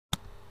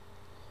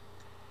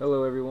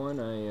Hello everyone,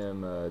 I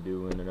am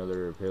doing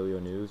another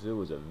paleo news. It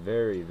was a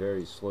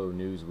very slow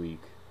news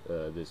week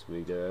this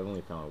week. I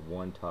only found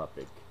one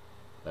topic.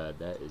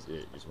 That is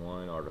it, just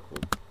one article.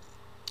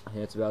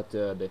 And it's about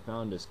they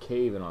found this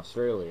cave in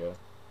Australia.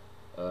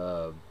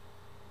 Uh,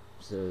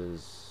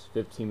 says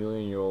 15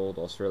 million year old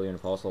Australian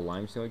fossil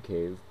limestone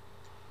cave,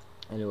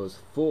 and it was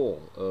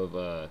full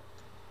of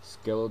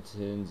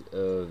skeletons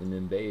of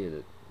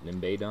Nimbedon.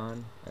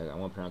 I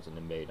won't pronounce it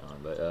Nimbedon,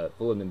 but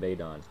full of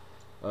Nimbedon.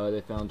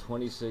 They found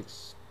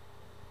 26.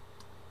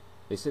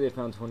 They say they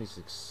found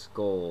 26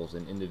 skulls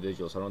in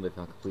individuals. I don't know if they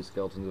found complete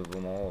skeletons of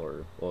them all,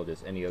 or well,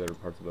 just any other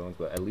parts of bones,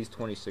 but at least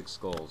 26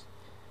 skulls.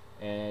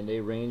 And they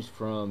ranged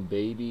from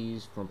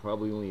babies, from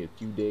probably only a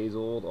few days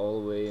old,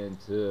 all the way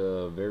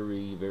into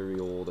very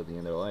old at the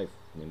end of their life.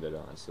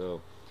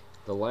 So,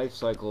 the life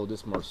cycle of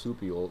this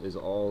marsupial is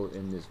all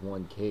in this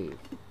one cave.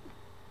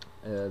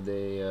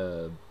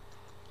 The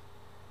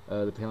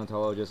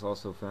paleontologists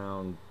also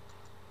found,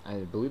 I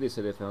believe they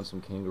said they found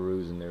some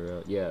kangaroos in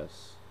there.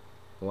 Yes,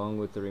 along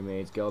with the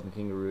remains, galloping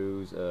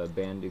kangaroos,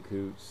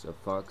 bandicoots, a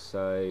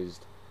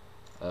fox-sized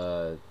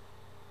thylacine,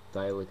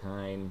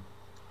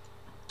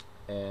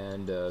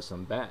 and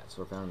some bats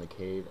were found in the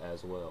cave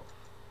as well.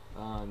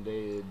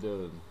 They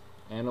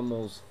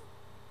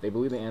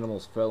believe the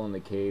animals fell in the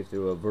cave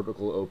through a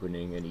vertical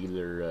opening and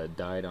either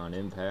died on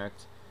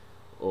impact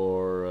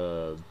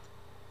or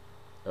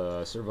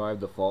survived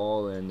the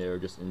fall, and they were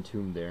just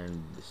entombed there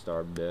and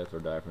starved to death or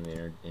died from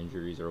the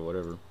injuries or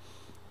whatever.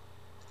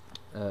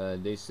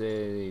 They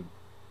say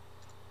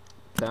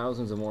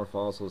thousands of more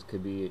fossils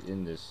could be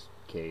in this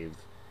cave.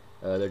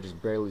 They're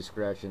just barely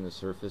scratching the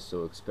surface,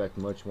 so expect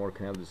much more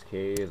coming out of this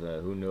cave.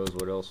 Who knows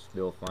what else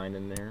they'll find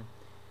in there.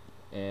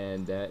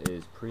 And that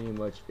is pretty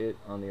much it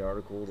on the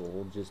article, the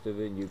whole gist of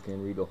it. You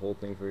can read the whole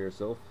thing for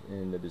yourself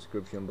in the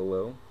description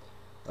below.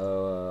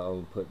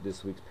 I'll put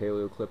this week's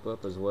paleo clip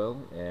up as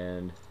well,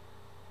 and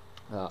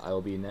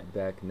I'll be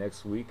back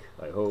next week,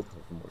 I hope,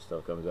 if more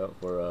stuff comes out,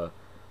 for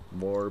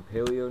more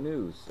paleo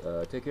news.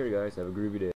 Take care, guys. Have a groovy day.